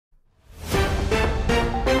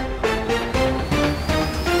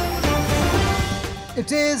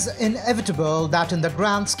It is inevitable that in the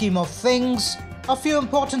grand scheme of things, a few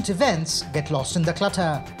important events get lost in the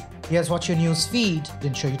clutter. Here's what your news feed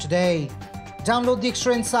didn't show you today. Download the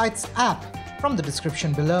Extra Insights app from the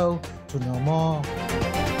description below to know more.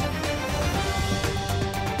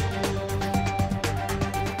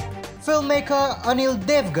 Filmmaker Anil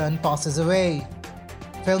Devgan passes away.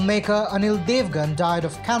 Filmmaker Anil Devgan died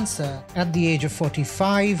of cancer at the age of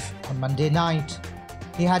 45 on Monday night.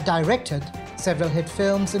 He had directed several hit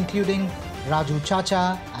films including Raju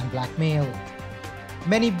Chacha and Blackmail.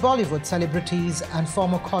 Many Bollywood celebrities and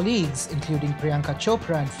former colleagues including Priyanka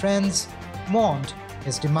Chopra and friends mourned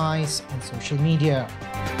his demise on social media.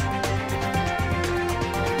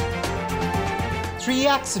 3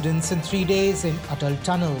 accidents in 3 days in Atal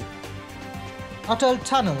Tunnel. Atal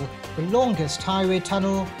Tunnel, the longest highway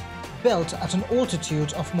tunnel built at an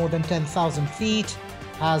altitude of more than 10,000 feet,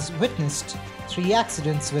 has witnessed 3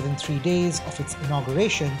 accidents within 3 days of its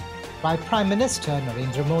inauguration by Prime Minister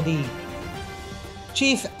Narendra Modi.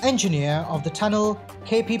 Chief Engineer of the tunnel,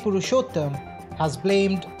 K.P. Purushottam, has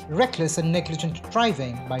blamed reckless and negligent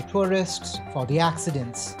driving by tourists for the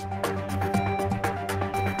accidents.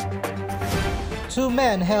 2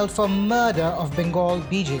 men held for murder of Bengal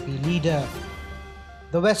BJP leader.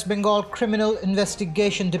 The West Bengal Criminal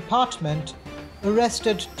Investigation Department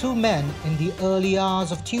arrested 2 men in the early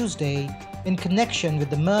hours of Tuesday in connection with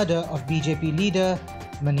the murder of BJP leader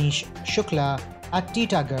Manish Shukla at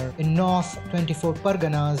Titagarh in North 24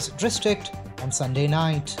 Parganas district on Sunday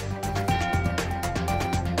night.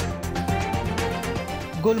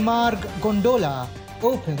 Gulmarg Gondola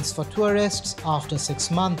opens for tourists after 6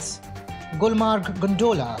 months. Gulmarg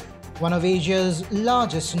Gondola, one of Asia's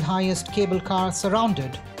largest and highest cable cars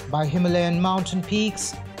surrounded by Himalayan mountain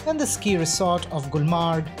peaks and the ski resort of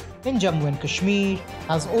Gulmarg in Jammu and Kashmir,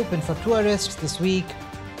 has opened for tourists this week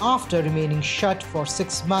after remaining shut for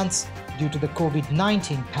 6 months due to the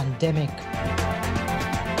COVID-19 pandemic.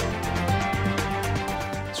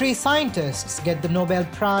 3 scientists get the Nobel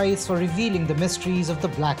Prize for revealing the mysteries of the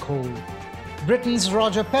black hole. Britain's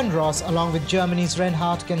Roger Penrose, along with Germany's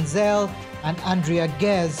Reinhard Genzel and Andrea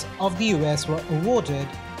Ghez of the US, were awarded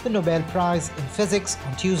the Nobel Prize in Physics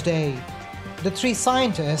on Tuesday. The 3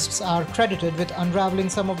 scientists are credited with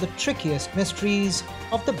unraveling some of the trickiest mysteries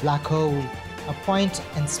of the black hole, a point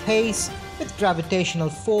in space with gravitational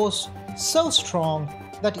force so strong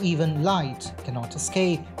that even light cannot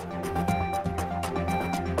escape.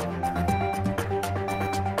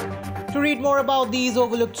 To read more about these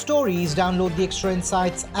overlooked stories, download the Extra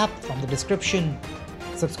Insights app from the description.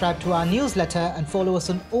 Subscribe to our newsletter and follow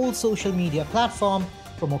us on all social media platforms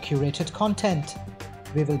for more curated content.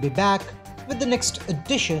 We will be back with the next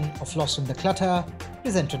edition of Lost in the Clutter,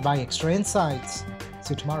 presented by Extra Insights.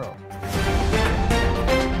 See you tomorrow.